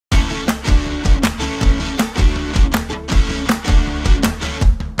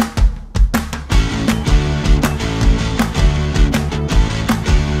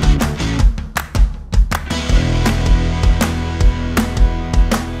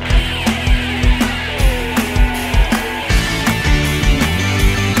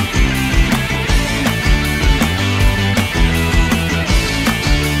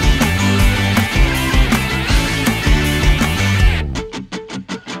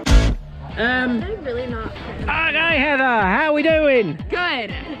Really not. Okay, Heather, how are we doing?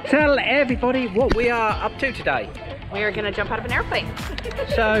 Good. Tell everybody what we are up to today. We are gonna jump out of an airplane.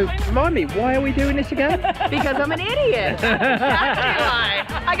 So, remind me, why are we doing this again? Because I'm an idiot. That's exactly why.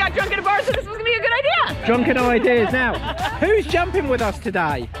 I got drunk at a bar, so this was gonna be a good idea. Drunken ideas. Now, who's jumping with us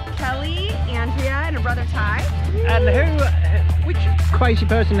today? Kelly, Andrea, and her brother Ty. And which crazy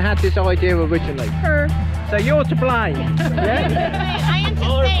person had this idea originally? Her. So you're to blame. Yeah? I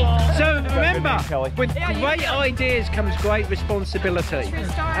anticipate. So remember, with great ideas comes great responsibility.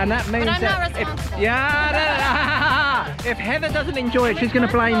 And that means But I'm that not responsible. if Heather doesn't enjoy it, she's going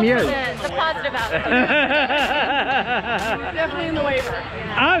to blame you. The positive outcome. Definitely in the waiver.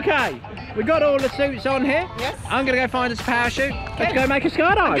 Okay, we got all the suits on here. Yes. I'm going to go find us a parachute. Let's go make a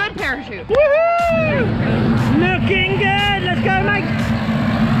skydive. A good parachute. Woohoo! Looking good. Let's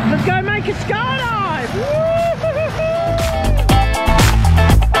go make a skydive. Woo!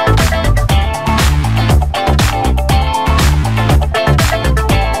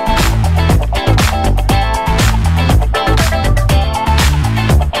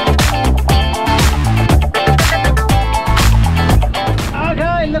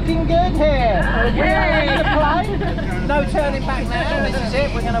 Looking good here. We're in the plane. No turning back now. This is it.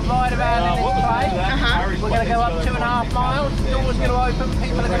 We're going to ride around in this plane. We're going to go up 2.5 miles. The door's going to open.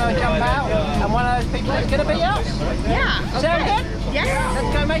 People are going to jump out. And one of those people is going to be us. Yeah. Okay. Sound good? Yes.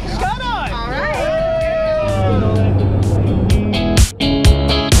 Let's go make a skydive. All right.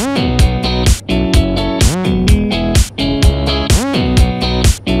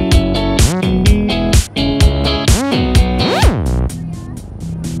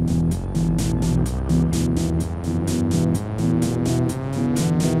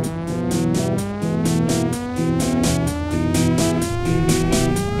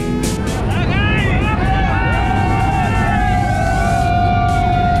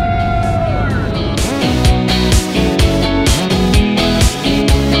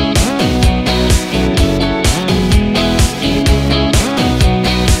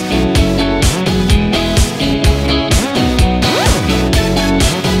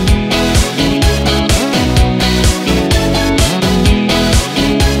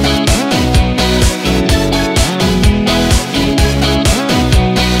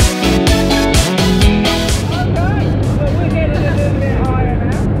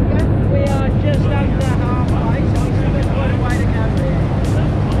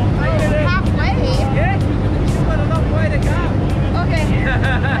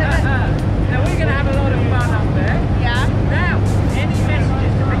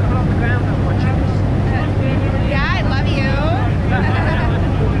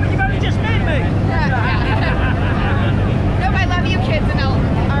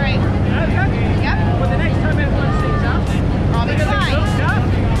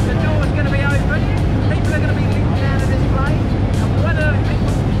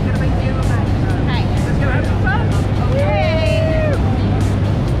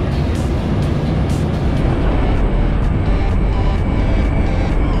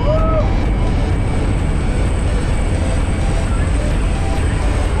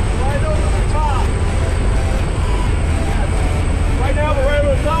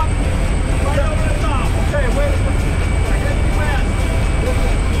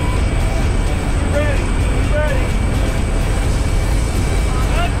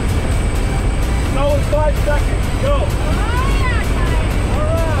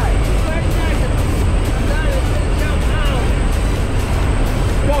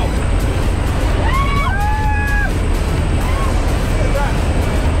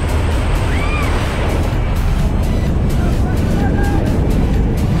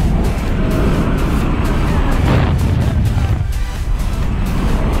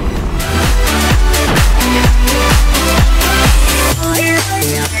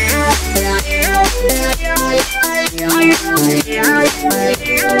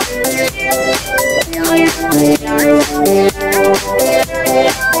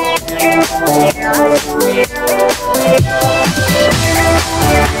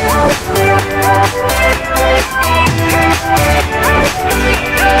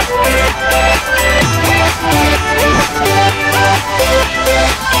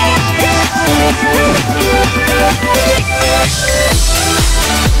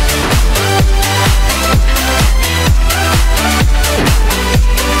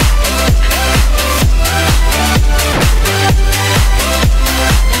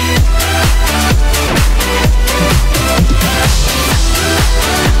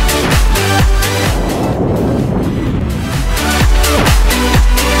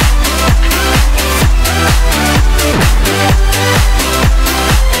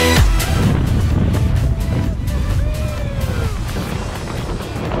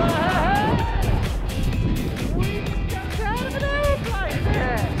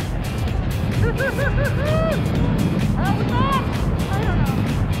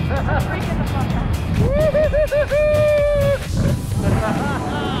 Freaking the fuck out.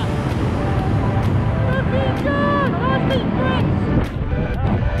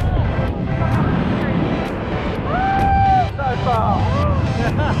 So far.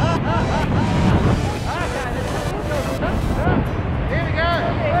 Here we go.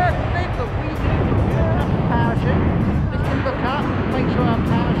 First thing that we do. Parachute. Let's just look up, make sure our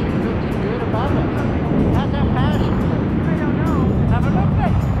parachute looks good above us. How's our parachute look? I don't know. Have a look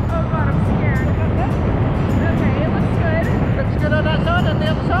then. Oh god, I'm scared. Okay, it looks good. Looks good on that side and the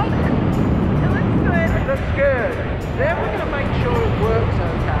other side? It looks good. It looks good. Then we're going to make sure it works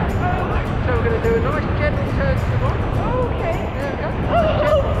okay. So we're going to do a nice gentle turn to the right. Okay. There we go.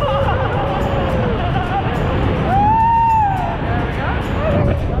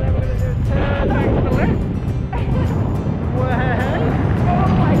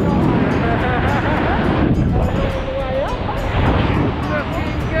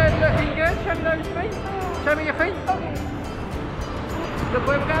 Show me your feet. Okay. Look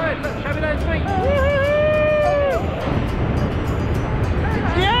where we're going. Look, show me those feet.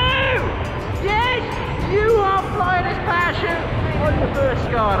 It's you! Yes! You are flying this parachute on the first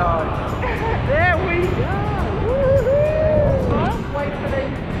skydive. There we go. Woohoo! Wait for the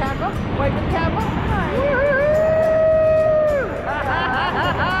camera. Wait for the camera. Woohoo!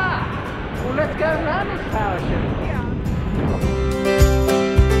 Well, let's go and land this parachute.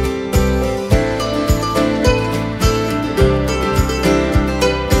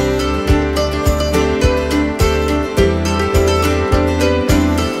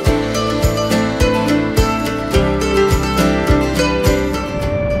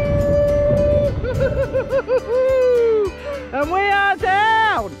 And we are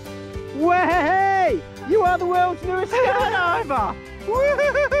down! Way! You are the world's newest skydiver!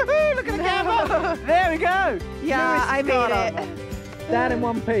 Woo-hoo-hoo-hoo! Look at the camera! There we go! Yeah, I made it. Down in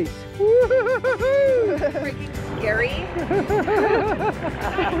one piece. Woo-hoo-hoo-hoo! Freaking scary.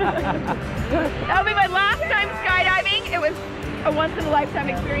 That'll be my last time skydiving. It was a once in a lifetime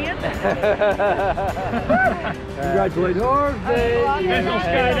experience. Congratulations. Professional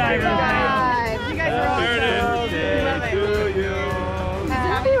skydivers.